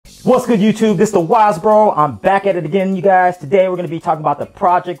What's good, YouTube? This is the Wise Bro. I'm back at it again, you guys. Today we're going to be talking about the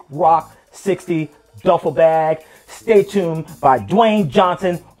ProjectRock 60 duffel bag. Stay tuned by Dwayne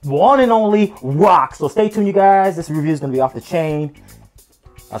Johnson, one and only Rock. So stay tuned, you guys. This review is going to be off the chain.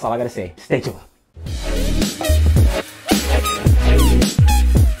 That's all I got to say. Stay tuned.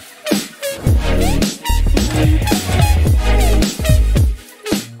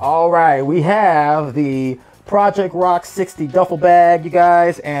 All right, we have the ProjectRock 60 duffel bag, you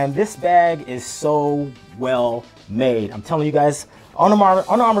guys, and this bag is so well made. I'm telling you guys, Under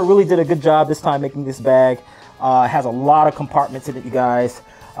Armour really did a good job this time making this bag. It has a lot of compartments in it, you guys.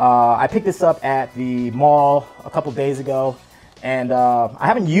 I picked this up at the mall a couple days ago, and I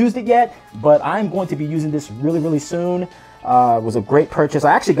haven't used it yet, but I'm going to be using this really soon. It was a great purchase.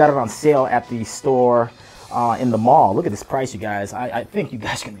 I actually got it on sale at the store in the mall. Look at this price, you guys. I think you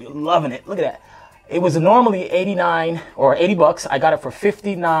guys are gonna be loving it. Look at that. It was normally 89 or 80 bucks. I got it for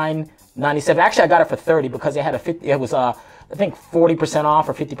 59.97. Actually, I got it for 30 because it had a 50. It was I think 40% off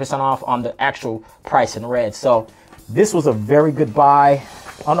or 50% off on the actual price in red. So this was a very good buy.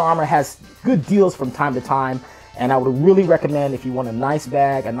 Under Armour has good deals from time to time, and I would really recommend if you want a nice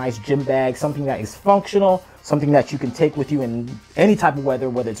bag, a nice gym bag, something that is functional, something that you can take with you in any type of weather,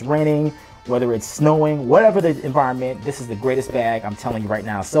 whether it's raining, whether it's snowing, whatever the environment, this is the greatest bag, I'm telling you right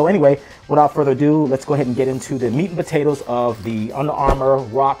now. So anyway, without further ado, let's go ahead and get into the meat and potatoes of the Under Armour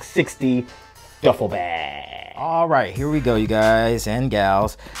Rock 60 duffel bag. All right, here we go, you guys and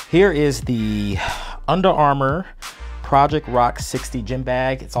gals. Here is the Under Armour ProjectRock 60 gym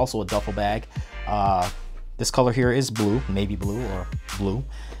bag. It's also a duffel bag. This color here is blue, navy blue or blue.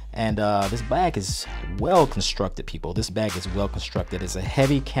 And this bag is well constructed, people. This bag is well constructed. It's a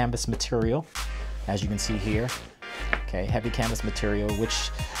heavy canvas material, as you can see here. Okay, heavy canvas material,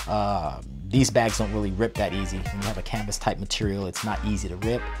 which these bags don't really rip that easy. When you have a canvas type material, it's not easy to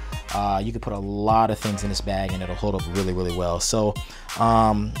rip. You can put a lot of things in this bag and it'll hold up really well. So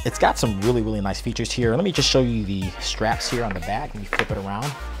it's got some really nice features here. Let me just show you the straps here on the back. Let me flip it around.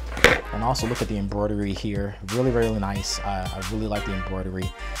 And also look at the embroidery here. Really nice. I really like the embroidery.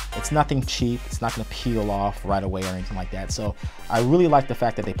 It's nothing cheap. It's not going to peel off right away or anything like that. So I really like the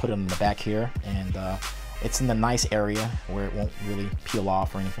fact that they put it in the back here, and it's in the nice area where it won't really peel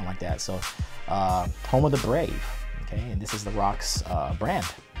off or anything like that. So home of the brave. Okay, and this is the Rock's brand.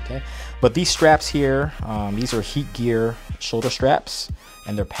 Okay, but these straps here, these are HeatGear shoulder straps,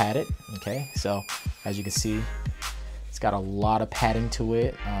 and they're padded. Okay, so as you can see, got a lot of padding to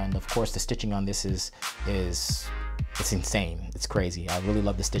it, and of course the stitching on this is it's insane. It's crazy. I really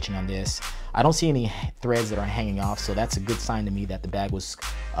love the stitching on this. I don't see any threads that are hanging off, so that's a good sign to me that the bag was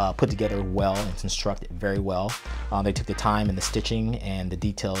put together well and constructed very well. They took the time and the stitching and the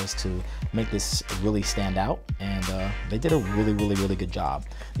details to make this really stand out, and they did a really good job.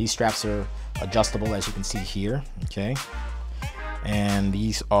 These straps are adjustable, as you can see here. Okay, and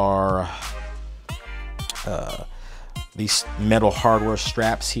these are these metal hardware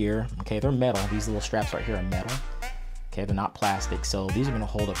straps here. Okay, they're metal. These little straps right here are metal. Okay, they're not plastic, so these are going to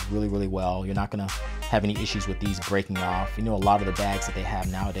hold up really well. You're not going to have any issues with these breaking off. You know, a lot of the bags that they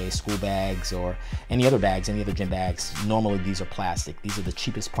have nowadays, school bags or any other bags, any other gym bags, normally these are plastic. These are the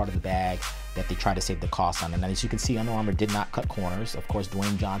cheapest part of the bag that they try to save the cost on. And as you can see, Under Armour did not cut corners. Of course,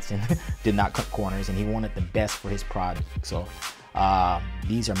 Dwayne Johnson did not cut corners, and he wanted the best for his product. So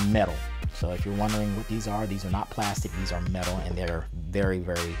these are metal. So if you're wondering what these are not plastic. These are metal, and they're very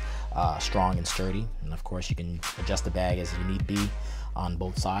strong and sturdy. And of course, you can adjust the bag as you need be on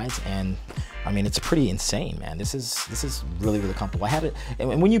both sides. And I mean, it's pretty insane, man. This is really comfortable. I have it,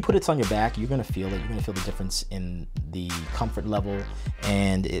 and when you put it on your back, you're gonna feel it. You're gonna feel the difference in the comfort level,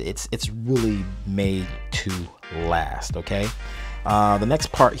 and it's really made to last. Okay. The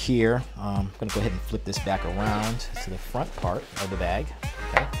next part here, I'm gonna go ahead and flip this back around to the front part of the bag.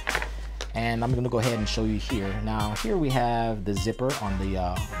 Okay. And I'm gonna go ahead and show you here. Now here we have the zipper on the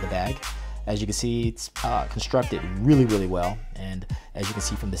bag. As you can see, it's constructed really well, and as you can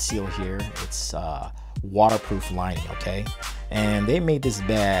see from the seal here, it's waterproof lining. Okay, and they made this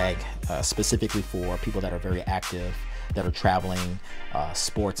bag specifically for people that are very active, that are traveling,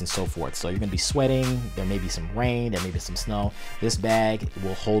 sports and so forth. So you're gonna be sweating, there may be some rain, there may be some snow. This bag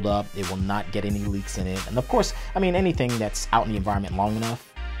will hold up, it will not get any leaks in it. And of course, I mean, anything that's out in the environment long enough,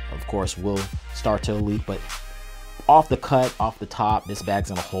 of course, will start to leak, but off the cut, off the top, this bag's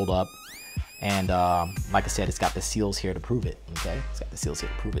gonna hold up. And like I said, it's got the seals here to prove it. Okay, it's got the seals here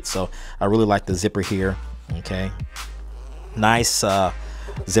to prove it. So I really like the zipper here. Okay, nice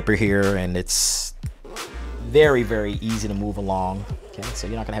zipper here, and it's very easy to move along. Okay, so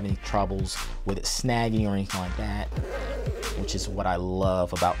you're not gonna have any troubles with it snagging or anything like that. which is what I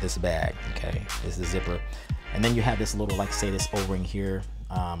love about this bag, okay, is the zipper. And then you have this little, like say this O-ring here.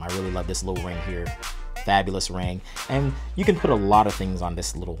 I really love this little ring here. Fabulous ring. And you can put a lot of things on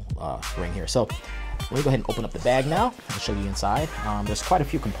this little ring here. So let me go ahead and open up the bag now and show you inside. There's quite a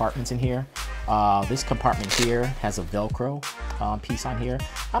few compartments in here. This compartment here has a Velcro piece on here.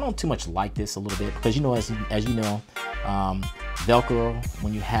 I don't too much like this a little bit because, you know, as you know, Velcro,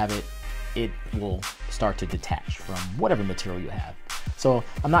 when you have it, it will start to detach from whatever material you have. So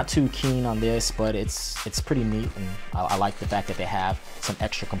I'm not too keen on this, but it's pretty neat, and I like the fact that they have some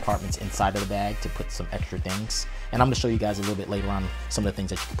extra compartments inside of the bag to put some extra things. And I'm going to show you guys a little bit later on some of the things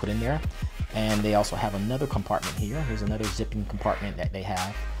that you can put in there. And they also have another compartment here. Here's another zipping compartment that they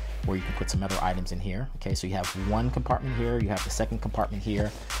have where you can put some other items in here. Okay, so you have one compartment here, you have the second compartment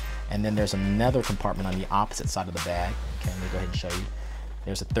here, and then there's another compartment on the opposite side of the bag. Okay, let me go ahead and show you.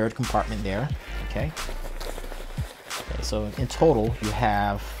 There's a third compartment there. Okay. Okay, so in total, you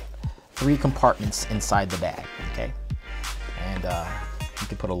have 3 compartments inside the bag, okay? And you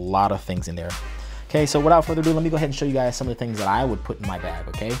can put a lot of things in there. Okay, so without further ado, let me go ahead and show you guys some of the things that I would put in my bag,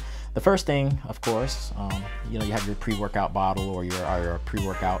 okay? The first thing, of course, you know, you have your pre-workout bottle or your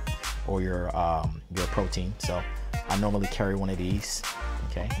pre-workout or your protein. So I normally carry one of these,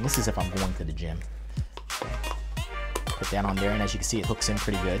 okay? And this is if I'm going to the gym. Okay. Put that on there, and as you can see, it hooks in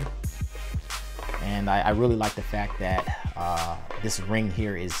pretty good. And I really like the fact that this ring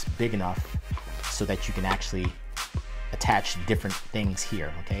here is big enough so that you can actually attach different things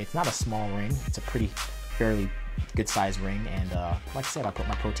here, okay? It's not a small ring, it's a pretty fairly good size ring. And like I said, I put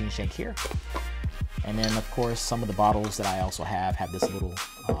my protein shake here. And then of course, some of the bottles that I also have this little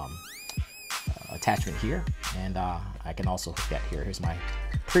attachment here. And I can also hook that here. Here's my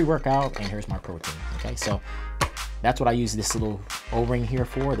pre-workout and here's my protein, okay? So that's what I use this little O-ring here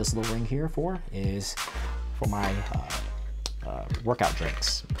for. This little ring here for is for my workout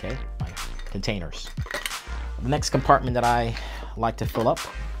drinks, okay? My containers. The next compartment that I like to fill up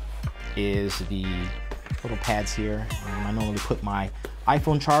is the little pads here. I normally put my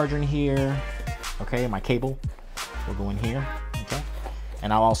iPhone charger in here, okay? My cable will go in here, okay?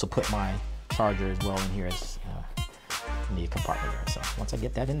 And I'll also put my charger as well in here as in the compartment there. So once I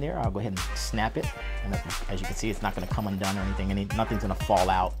get that in there, I'll go ahead and snap it. And as you can see, it's not going to come undone or anything. Nothing's going to fall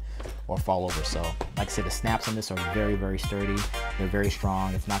out or fall over. So like I said, the snaps on this are very, very sturdy. They're very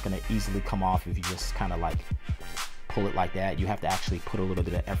strong. It's not going to easily come off if you just kind of like pull it like that. You have to actually put a little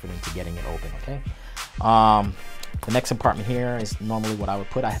bit of effort into getting it open, okay? The next compartment here is normally what I would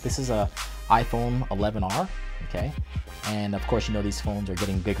put. This is a iPhone 11R, okay? And of course, you know, these phones are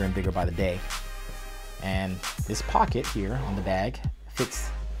getting bigger and bigger by the day. And this pocket here on the bag fits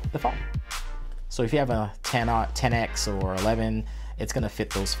the phone. So if you have a 10X or 11, it's gonna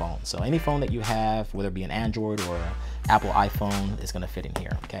fit those phones. So any phone that you have, whether it be an Android or an Apple iPhone, is gonna fit in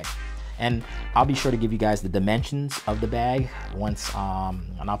here, okay? And I'll be sure to give you guys the dimensions of the bag once,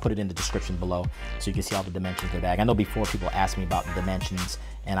 and I'll put it in the description below so you can see all the dimensions of the bag. I know before people asked me about the dimensions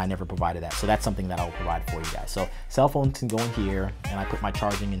and I never provided that. So that's something that I'll provide for you guys. So cell phones can go in here, and I put my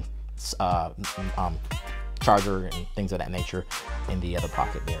charging and charger and things of that nature in the other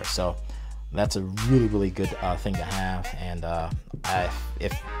pocket there. So that's a really, really good thing to have. And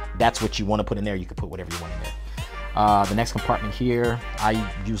if that's what you want to put in there, you can put whatever you want in there. The next compartment here, I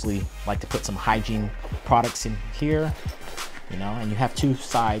usually like to put some hygiene products in here, you know, and you have 2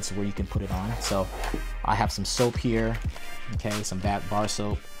 sides where you can put it on. So I have some soap here, okay, some bar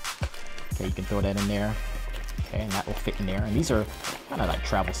soap. Okay, you can throw that in there. Okay, and that will fit in there. And these are kind of like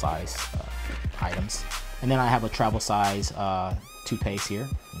travel size items. And then I have a travel size toothpaste here,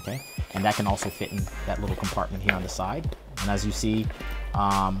 okay? And that can also fit in that little compartment here on the side. And as you see,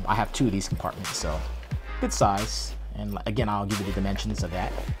 I have 2 of these compartments, so good size. And again, I'll give you the dimensions of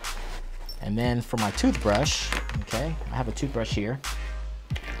that. And then for my toothbrush, okay, I have a toothbrush here.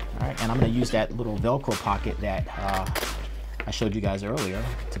 All right, and I'm gonna use that little Velcro pocket that I showed you guys earlier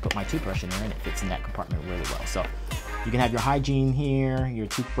to put my toothbrush in there, and it fits in that compartment really well. So you can have your hygiene here, your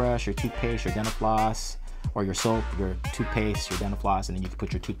toothbrush, your toothpaste, your dental floss, or your soap, your toothpaste, your dental floss, and then you can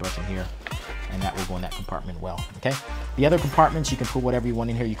put your toothbrush in here, and that will go in that compartment well, okay? The other compartments, you can put whatever you want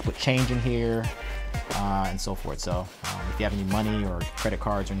in here. You can put change in here, and so forth. So if you have any money or credit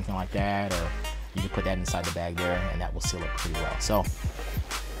cards or anything like that, or you can put that inside the bag there, and that will seal it pretty well. So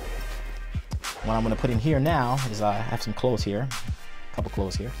what I'm gonna put in here now is I have some clothes here, a couple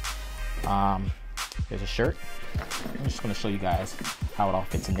clothes here. There's a shirt. I'm just gonna show you guys how it all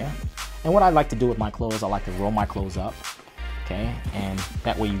fits in there. And what I like to do with my clothes, I like to roll my clothes up, okay? And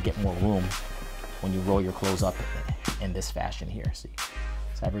that way you get more room when you roll your clothes up in this fashion here. See,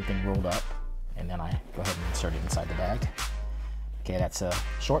 so everything rolled up, and then I go ahead and insert it inside the bag. Okay, that's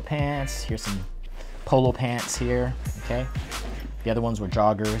short pants. Here's some polo pants here. Okay, the other ones were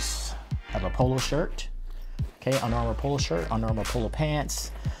joggers. I have a polo shirt. Okay, Under Armour polo shirt, Under Armour polo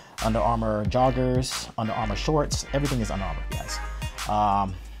pants, Under Armour joggers, Under Armour shorts. Everything is Under Armour, guys.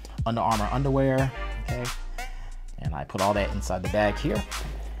 Under Armour underwear. Okay, and I put all that inside the bag here.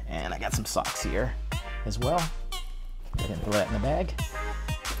 And I got some socks here as well. Go ahead and throw that in the bag.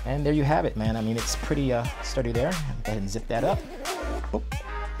 And there you have it, man. I mean, it's pretty sturdy there. Go ahead and zip that up. Oop.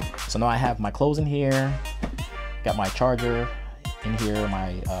 So now I have my clothes in here. Got my charger in here.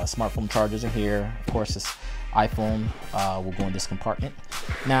 My smartphone chargers in here. Of course, this iPhone will go in this compartment.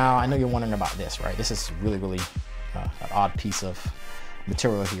 Now, I know you're wondering about this, right? This is really, really an odd piece of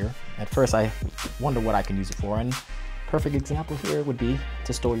material here. At first, I wonder what I can use it for. And perfect example here would be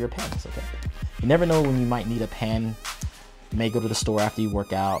to store your pens, okay? You never know when you might need a pen. You may go to the store after you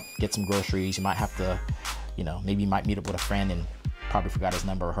work out, get some groceries. You might have to, you know, maybe you might meet up with a friend and probably forgot his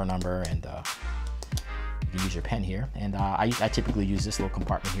number or her number, and you can use your pen here. And I typically use this little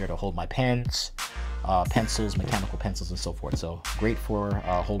compartment here to hold my pens, pencils, mechanical pencils, and so forth. So great for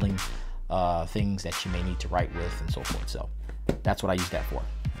holding things that you may need to write with and so forth. So that's what I use that for,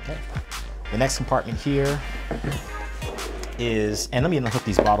 okay? The next compartment here is, and let me unhook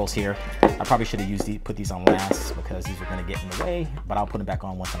these bottles here. I probably should have put these on last because these are going to get in the way, but I'll put them back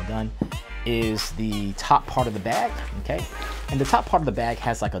on once I'm done. Is the top part of the bag, okay? And the top part of the bag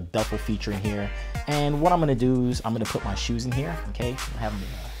has like a duffel feature in here. And what I'm going to do is I'm going to put my shoes in here, okay? I have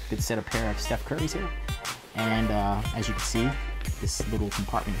a good set of pair of Steph Curry's here. And as you can see, this little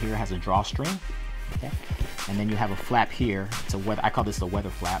compartment here has a drawstring, okay? And then you have a flap here. It's a weather, I call this the weather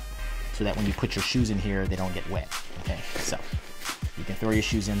flap, so that when you put your shoes in here, they don't get wet, okay? So you can throw your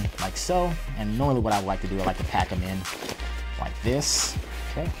shoes in like so. And normally what I like to do, I like to pack them in like this,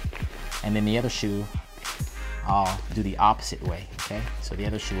 okay? And then the other shoe, I'll do the opposite way, okay? So the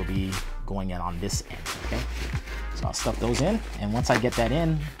other shoe will be going in on this end, okay? So I'll stuff those in, and once I get that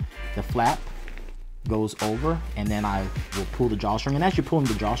in, the flap goes over, and then I will pull the drawstring. And as you're pulling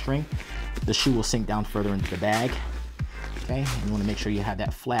the drawstring, the shoe will sink down further into the bag, okay? And you wanna make sure you have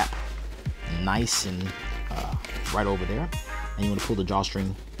that flap nice and right over there. And you wanna pull the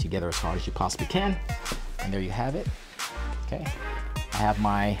drawstring together as hard as you possibly can. And there you have it, okay? I have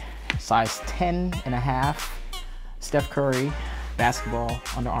my size 10.5 Steph Curry basketball,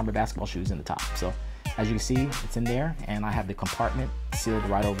 Under Armour basketball shoes in the top. So as you can see, it's in there, and I have the compartment sealed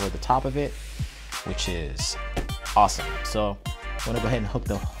right over the top of it, which is awesome. So I'm gonna go ahead and hook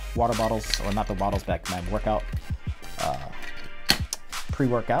the water bottles, or not the bottles, back to my workout,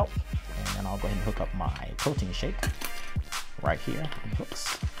 pre-workout, and then I'll go ahead and hook up my protein shake right here.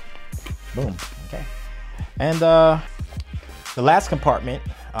 Hooks. Boom. Okay. And the last compartment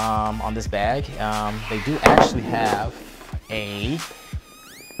on this bag, they do actually have a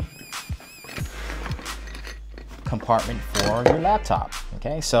compartment for your laptop.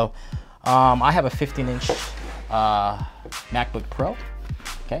 Okay, so I have a 15-inch MacBook Pro.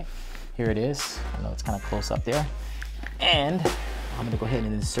 Okay, here it is. I know it's kind of close up there, and I'm gonna go ahead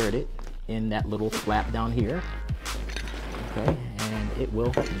and insert it in that little flap down here. Okay, and it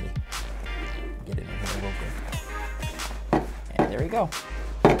will, let me get it in here a little bit. And there you go.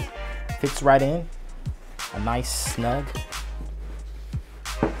 Fits right in, a nice snug.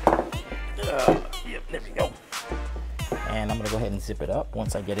 Yep, there we go. And I'm gonna go ahead and zip it up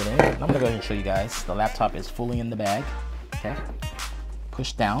once I get it in. And I'm gonna go ahead and show you guys. The laptop is fully in the bag. Okay,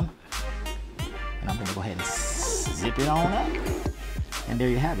 push down, and I'm gonna go ahead and zip it on up. And there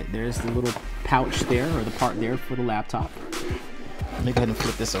you have it. There's the little pouch there, or the part there for the laptop. Let me go ahead and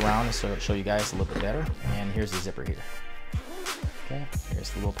flip this around and show you guys a little bit better. And here's the zipper here. Okay,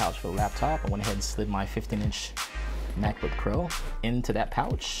 here's the little pouch for the laptop. I went ahead and slid my 15-inch MacBook Pro into that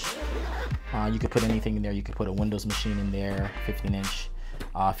pouch. You could put anything in there. You could put a Windows machine in there, 15-inch.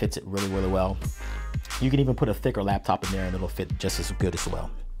 Fits it really, really well. You can even put a thicker laptop in there and it'll fit just as good as well.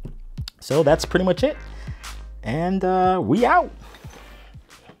 So that's pretty much it. And we out.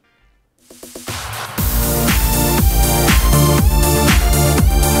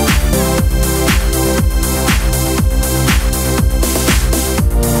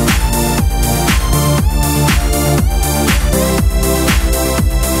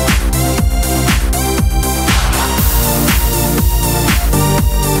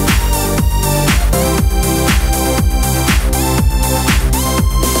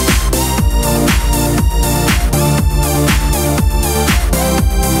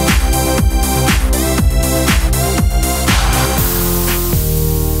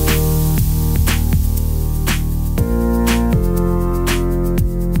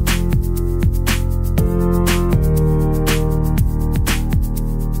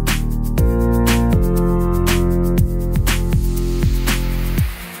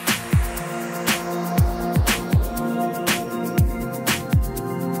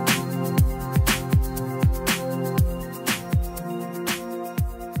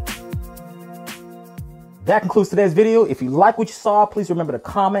 that concludes today's video. If you like what you saw, please remember to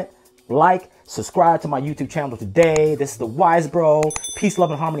comment, like, subscribe to my YouTube channel today. This is the Wise Bro. Peace,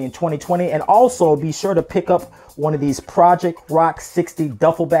 love, and harmony in 2020. And also be sure to pick up one of these ProjectRock 60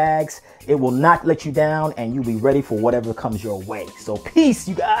 duffel bags. It will not let you down, and you'll be ready for whatever comes your way. So peace,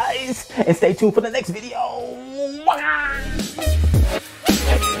 you guys, and stay tuned for the next video.